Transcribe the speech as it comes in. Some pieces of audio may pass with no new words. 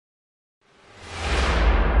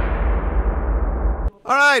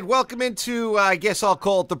All right, welcome into, I guess I'll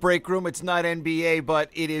call it the break room. It's not NBA, but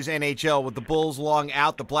it is NHL. With the Bulls long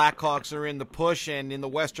out, the Blackhawks are in the push and in the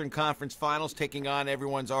Western Conference Finals, taking on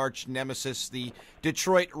everyone's arch nemesis, the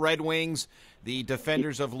Detroit Red Wings, the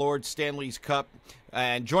defenders of Lord Stanley's Cup.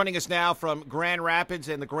 And joining us now from Grand Rapids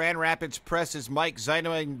and the Grand Rapids Press is Mike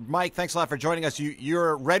Zuidema. Mike, thanks a lot for joining us. You're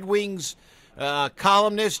a Red Wings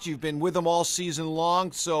columnist. You've been with them all season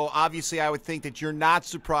long, so obviously I would think that you're not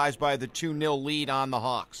surprised by the 2-0 lead on the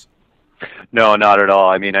Hawks. No, not at all.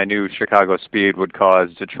 I mean, I knew Chicago speed would cause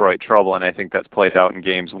Detroit trouble, and I think that's played out in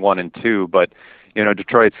games 1 and 2. But, you know,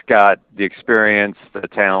 Detroit's got the experience, the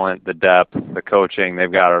talent, the depth, the coaching.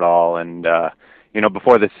 They've got it all. And, you know,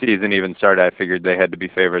 before the season even started, I figured they had to be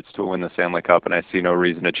favorites to win the Stanley Cup, and I see no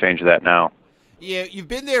reason to change that now. Yeah, you've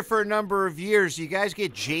been there for a number of years. You guys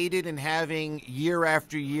get jaded in having year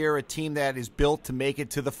after year a team that is built to make it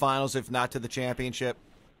to the finals, if not to the championship?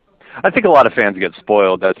 I think a lot of fans get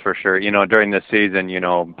spoiled, that's for sure. You know, during this season, you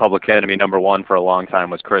know, public enemy number one for a long time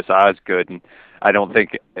was Chris Osgood, and I don't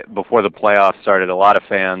think before the playoffs started, a lot of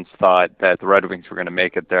fans thought that the Red Wings were going to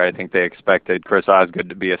make it there. I think they expected Chris Osgood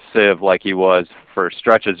to be a sieve like he was for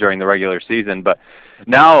stretches during the regular season, but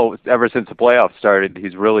now, ever since the playoffs started,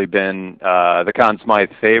 he's really been the Conn Smythe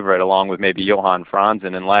favorite, along with maybe Johan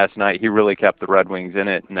Franzen. And last night, he really kept the Red Wings in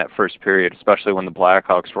it in that first period, especially when the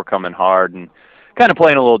Blackhawks were coming hard and kind of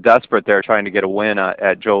playing a little desperate there, trying to get a win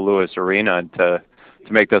at Joe Louis Arena to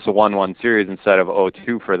make this a 1-1 series instead of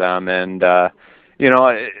 0-2 for them. And you know,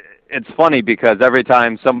 it's funny because every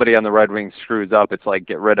time somebody on the Red Wings screws up, it's like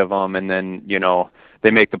get rid of them, and then you know, they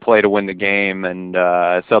make the play to win the game, and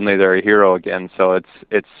suddenly they're a hero again. So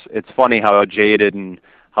it's funny how jaded and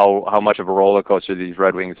how much of a roller coaster these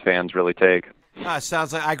Red Wings fans really take.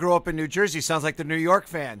 Sounds like I grew up in New Jersey. Sounds like the New York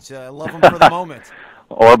fans. Love them for the moment.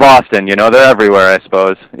 Or Boston, you know, they're everywhere, I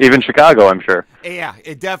suppose. Even Chicago, I'm sure. Yeah,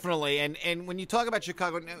 definitely. And when you talk about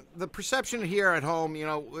Chicago, the perception here at home, you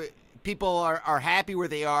know, people are happy where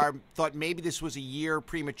they are. Thought maybe this was a year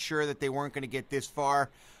premature that they weren't going to get this far.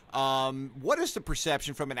 What is the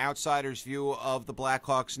perception from an outsider's view of the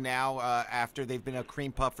Blackhawks now after they've been a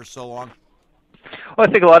cream puff for so long? Well,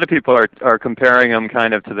 I think a lot of people are comparing them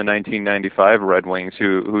kind of to the 1995 Red Wings,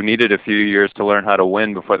 who needed a few years to learn how to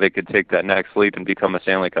win before they could take that next leap and become a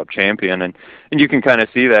Stanley Cup champion. And you can kind of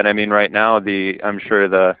see that. I mean, right now, I'm sure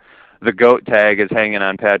the GOAT tag is hanging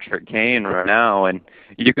on Patrick Kane right now, and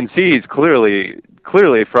you can see he's clearly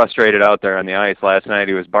frustrated out there on the ice. Last night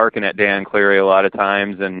he was barking at Dan Cleary a lot of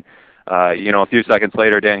times, and you know, a few seconds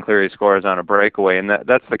later Dan Cleary scores on a breakaway, and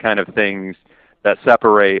that's the kind of things that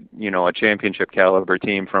separate, you know, a championship caliber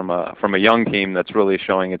team from a young team that's really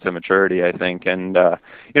showing its immaturity, I think. And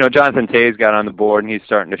you know, Jonathan Toews got on the board and he's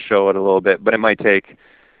starting to show it a little bit, but it might take,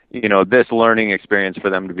 you know, this learning experience for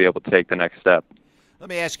them to be able to take the next step. Let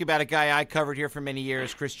me ask you about a guy I covered here for many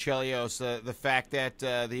years, Chris Chelios. The fact that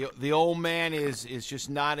the old man is just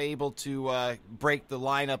not able to break the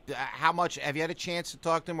lineup. How much have you had a chance to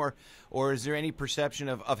talk to him, or is there any perception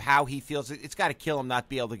of how he feels? It's got to kill him not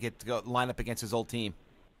be able to get to go line up against his old team.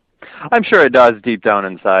 I'm sure it does deep down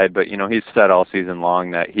inside, but you know, he's said all season long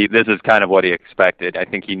that this is kind of what he expected. I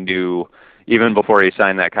think he knew even before he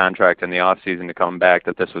signed that contract in the offseason to come back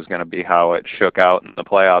that this was going to be how it shook out in the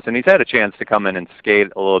playoffs. And he's had a chance to come in and skate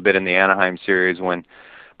a little bit in the Anaheim series when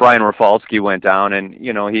Brian Rafalski went down. And,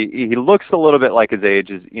 you know, he looks a little bit like his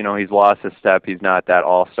age. You know, he's lost his step. He's not that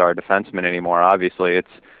all-star defenseman anymore, obviously.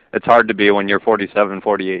 It's hard to be when you're 47,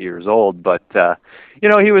 48 years old. But, you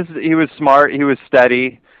know, he was smart. He was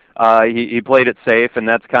steady. He played it safe, and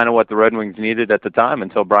that's kind of what the Red Wings needed at the time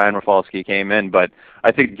until Brian Rafalski came in. But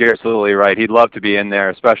I think you're absolutely right. He'd love to be in there,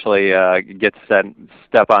 especially get to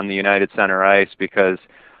step on the United Center ice because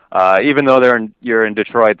even though you're in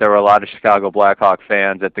Detroit, there were a lot of Chicago Blackhawk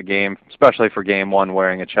fans at the game, especially for Game 1,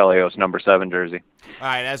 wearing a Chelios number 7 jersey. All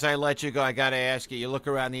right, as I let you go, I got to ask you, you look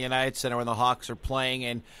around the United Center when the Hawks are playing,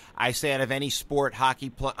 and I say out of any sport,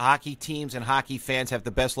 hockey teams and hockey fans have the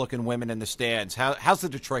best-looking women in the stands. How's the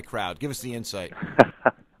Detroit crowd? Give us the insight.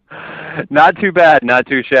 Not too bad, not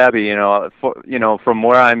too shabby. You know, from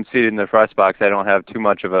where I'm seated in the press box, I don't have too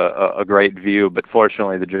much of a great view, but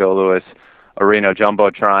fortunately the Joe Louis Arena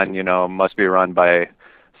Jumbotron, you know, must be run by,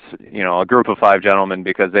 you know, a group of 5 gentlemen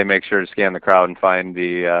because they make sure to scan the crowd and find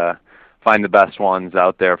the best ones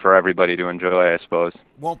out there for everybody to enjoy, I suppose.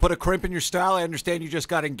 Won't put a crimp in your style. I understand you just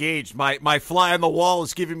got engaged. My fly on the wall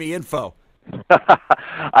is giving me info.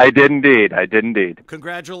 I did indeed.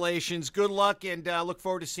 Congratulations. Good luck, and look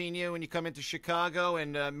forward to seeing you when you come into Chicago.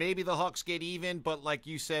 And maybe the Hawks get even, but like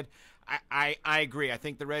you said, I agree. I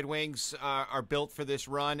think the Red Wings are built for this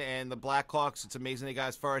run, and the Blackhawks, it's amazing they got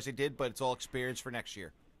as far as they did, but it's all experience for next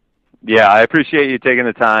year. Yeah, I appreciate you taking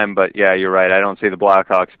the time, but yeah, you're right. I don't see the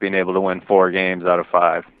Blackhawks being able to win 4 games out of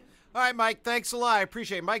 5. All right, Mike, thanks a lot. I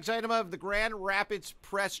appreciate it. Mike Zuidema of the Grand Rapids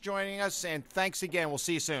Press joining us, and thanks again. We'll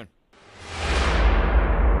see you soon.